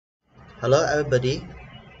Hello everybody.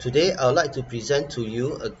 Today I would like to present to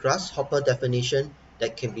you a Grasshopper definition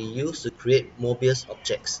that can be used to create Mobius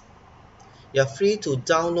objects. You are free to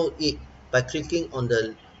download it by clicking on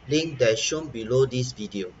the link that is shown below this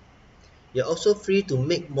video. You are also free to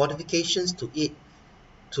make modifications to it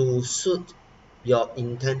to suit your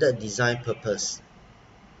intended design purpose.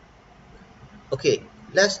 Okay,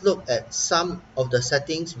 let's look at some of the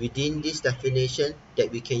settings within this definition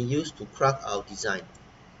that we can use to craft our design.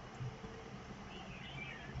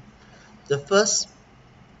 The first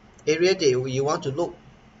area that you want to look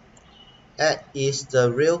at is the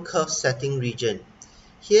rail curve setting region.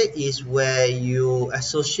 Here is where you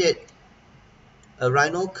associate a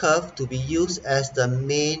Rhino curve to be used as the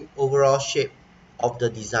main overall shape of the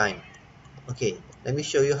design. Okay, let me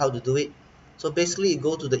show you how to do it. So basically you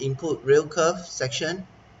go to the input rail curve section,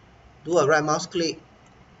 do a right mouse click,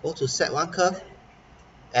 go to set one curve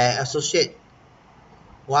and associate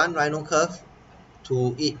one Rhino curve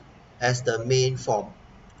to it as the main form.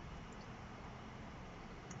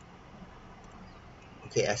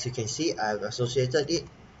 Okay, as you can see, I've associated it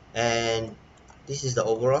and this is the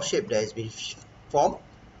overall shape that has been formed.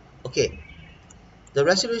 Okay, the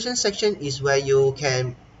resolution section is where you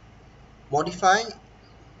can modify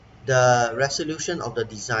the resolution of the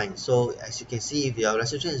design. So as you can see, if your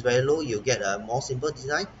resolution is very low, you get a more simple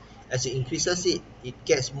design. As you increases it, it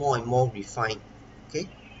gets more and more refined. Okay.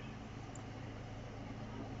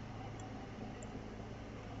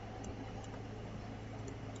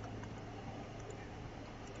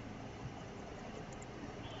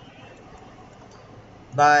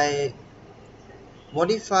 By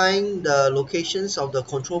modifying the locations of the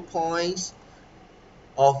control points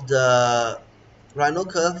of the Rhino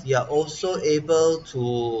curve, you are also able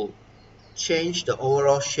to change the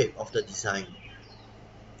overall shape of the design.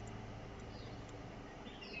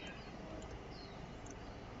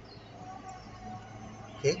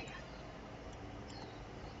 Okay.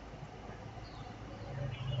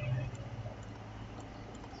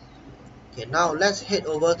 Okay, now let's head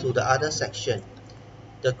over to the other section,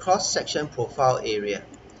 the cross-section profile area.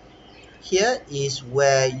 Here is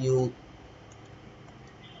where you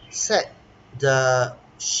set the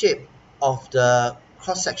shape of the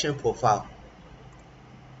cross-section profile.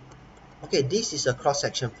 Okay, this is a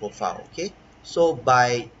cross-section profile. Okay, so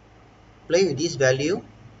by playing with this value,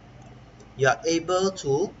 you are able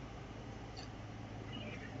to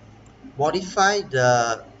modify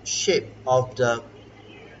the shape of the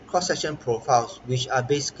cross-section profiles, which are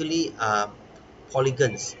basically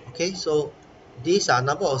polygons. Okay, so these are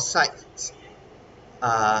number of sides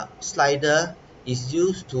slider is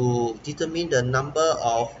used to determine the number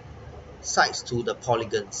of sides to the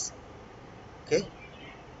polygons. Okay.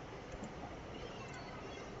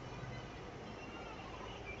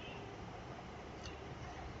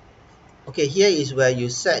 Okay, here is where you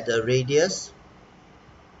set the radius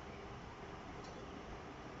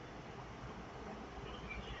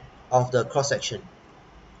of the cross section.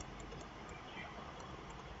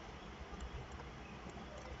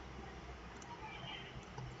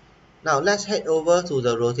 Now let's head over to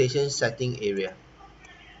the rotation setting area.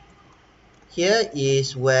 Here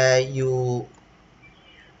is where you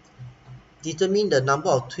determine the number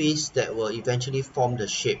of twists that will eventually form the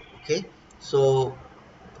shape. Okay, so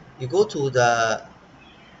you go to the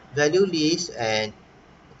value list and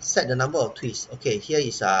set the number of twists. Okay, here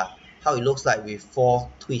is how it looks like with 4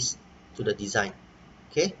 twists to the design.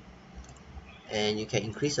 Okay, and you can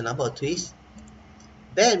increase the number of twists.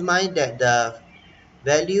 Bear in mind that the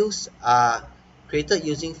values are created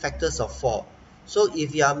using factors of 4. So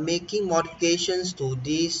if you are making modifications to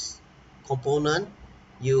this component,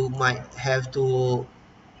 you might have to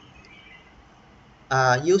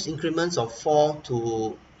use increments of 4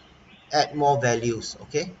 to add more values.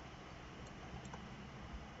 Okay.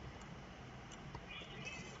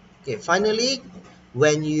 Okay, finally,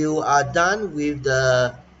 when you are done with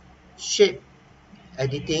the shape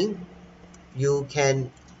editing, you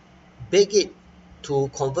can bake it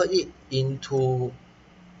to convert it into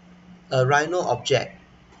a Rhino object.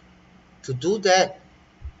 To do that,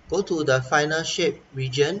 go to the final shape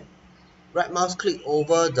region, right mouse click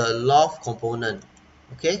over the loft component,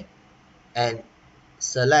 okay, and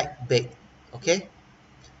select bake. Okay,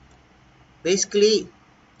 basically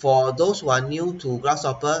for those who are new to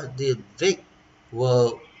Grasshopper, the bake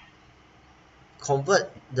will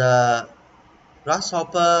convert the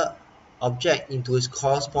Grasshopper object into its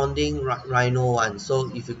corresponding Rhino one.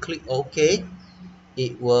 So if you click OK,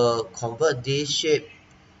 it will convert this shape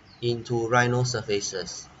into Rhino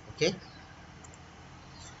surfaces. Okay.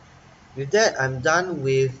 With that, I'm done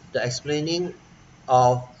with the explaining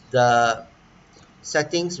of the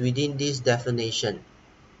settings within this definition.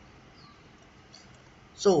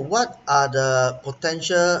 So what are the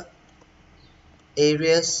potential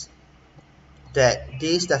areas that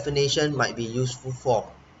this definition might be useful for?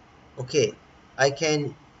 Okay, I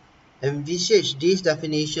can envisage this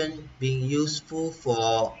definition being useful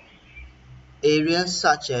for areas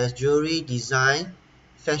such as jewelry design,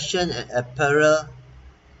 fashion and apparel,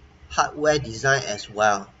 hardware design as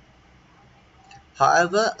well.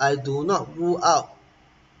 However, I do not rule out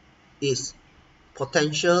its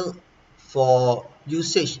potential for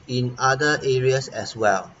usage in other areas as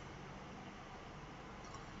well.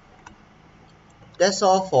 That's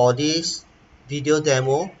all for this video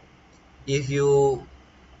demo. If you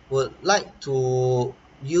would like to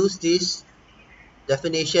use this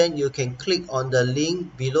definition, you can click on the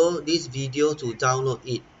link below this video to download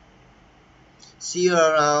it. See you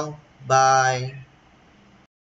around. Bye.